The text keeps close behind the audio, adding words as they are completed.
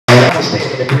to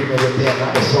stand in agreement with that.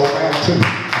 I was so mad too.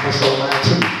 I was so mad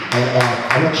too. And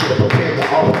I want you to prepare your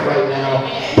offering right now.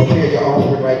 Prepare your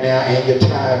offering right now and your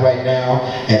tithe right now.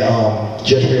 And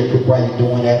just real quick while you're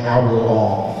doing that, I'm going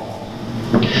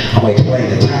to explain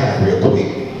the tithe real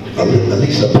quick. At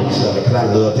least a piece of it, because I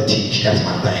love to teach. That's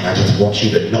my thing. I just want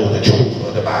you to know the truth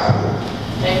of the Bible.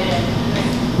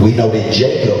 Amen. We know that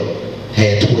Jacob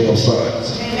had 12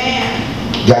 sons.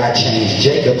 Amen. God changed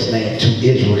Jacob's name to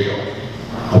Israel.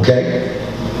 Okay?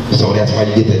 So that's why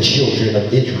you get the children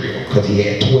of Israel, because he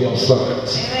had 12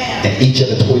 sons. Amen. And each of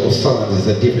the 12 sons is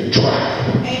a different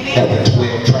tribe. Amen. The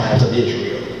 12 tribes of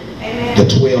Israel. Amen.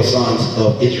 The 12 sons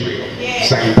of Israel. Yes.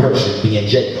 Same person being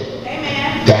Jacob.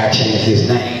 Amen. God changed his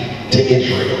name to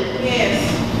Israel.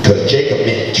 Yes. Because Jacob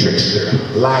meant trickster,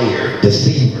 liar,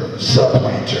 deceiver,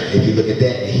 supplanter, if you look at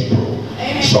that in Hebrew.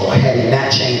 Amen. So had he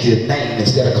not changed his name,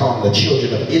 instead of calling the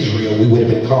children of Israel, we would have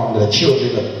been calling the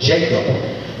children of Jacob,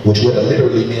 which would have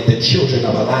literally meant the children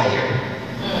of a liar,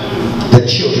 the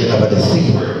children of a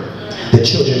deceiver, the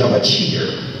children of a cheater,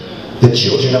 the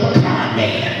children of a con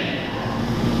man.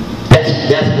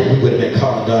 That's what we would have been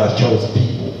calling God's chosen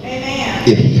people. Amen.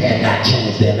 If he had not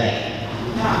changed their name.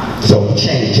 So he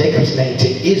changed Jacob's name to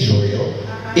Israel.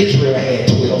 Israel had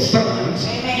 12 sons.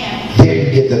 Amen. There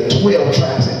you get the 12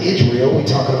 tribes of Israel. We're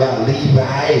talking about Levi,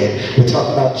 and we're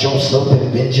talking about Joseph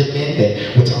and Benjamin,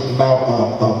 and we're talking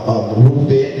about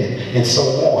Reuben and so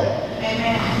on.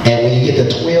 Amen. And when you get the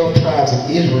 12 tribes of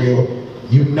Israel,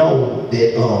 you know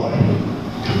that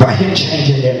by him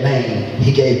changing their name,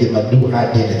 he gave them a new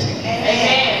identity.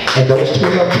 Amen. And those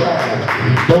 12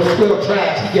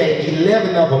 tribes, he gave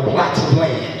 11 of them plots of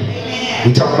land. Amen.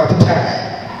 We talk about the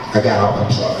tithe. I got off,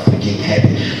 I'm sorry, I'm getting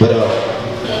happy. But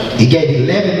he gave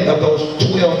 11 of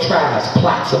those 12 tribes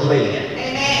plots of land.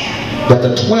 Amen. But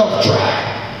the 12th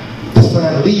tribe, the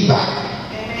son Levi,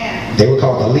 amen, they were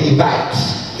called the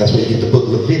Levites. That's where you get the book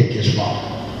Leviticus from.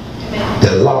 Amen.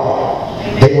 The law.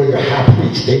 Amen. They were your high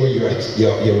priests. They were your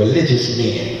religious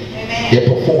men. They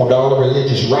performed all the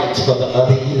religious rites for the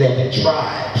other 11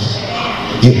 tribes.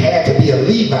 You had to be a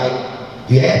Levite.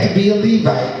 You had to be a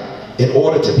Levite in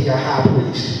order to be a high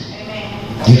priest.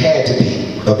 You had to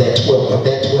be of that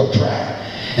 12 tribe.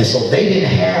 And so they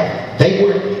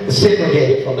were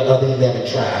segregated from the other 11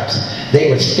 tribes. They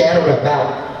were scattered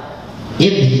about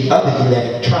in the other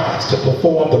 11 tribes to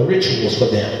perform the rituals for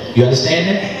them. You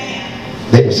understand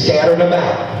that? They were scattered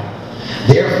about.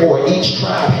 Therefore, each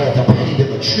tribe had to pay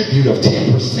them a tribute of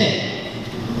 10%.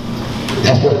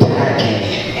 That's where the tithe came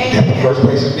in. That's the first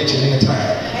place it's mentioned in the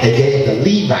tithe. They gave the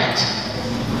Levites,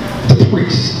 the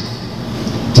priests,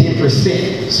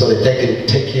 10% so that they could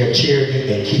take care of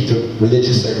charity and keep the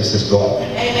religious services going.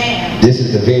 Amen. This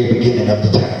is the very beginning of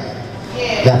the tithe.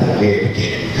 Yeah. Not the very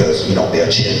beginning, because you know they're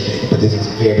children, but this is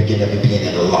the very beginning of it being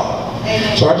in the law.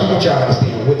 Amen. So I just want y'all to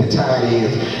understand what the tithe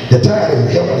is. The tithe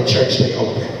is helping the church stay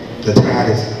open. The tithe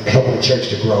is helping the church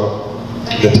to grow.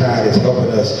 The tithe is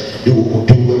helping us do what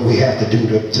we have to do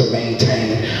to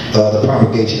maintain the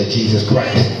propagation of Jesus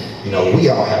Christ. You know, we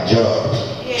all have jobs.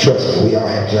 Trust me, we all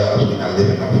have jobs. We're not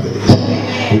living off of this.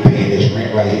 We're paying this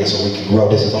rent right here so we can grow.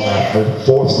 This is on our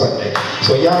fourth Sunday.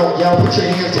 So y'all put your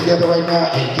hands together right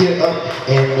now and get up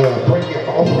and bring your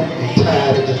offering and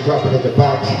tithe and just drop it in the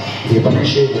box. We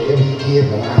appreciate whatever you give,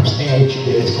 and I understand what you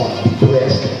did. It's going to be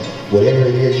blessed. Whatever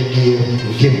it is you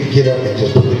give, get up and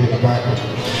just put it in the Bible.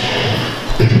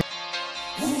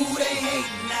 Ooh, they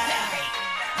hating now.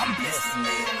 I'm blessed and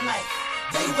they don't like.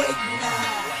 They waiting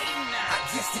now. I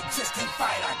guess they just can't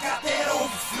fight. I got that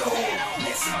overflow.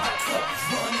 Listen, my cup is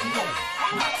running over.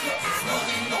 My cup is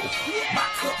running over. My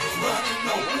cup is running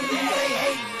over. Ooh, they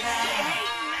hating now.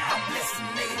 I'm blessed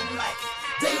and they don't like it.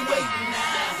 They waiting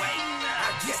now.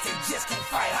 I guess they just can't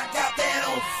fight. I got that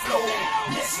overflow.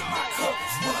 Listen, my cup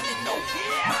is running over.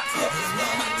 My cup is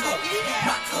running over.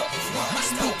 My cup is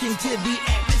running over. Speak into the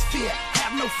atmosphere.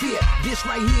 Have no fear. This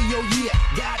right here, your year.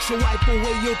 God shall wipe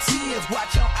away your tears.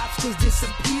 Watch our obstacles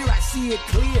disappear. I see it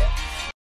clear.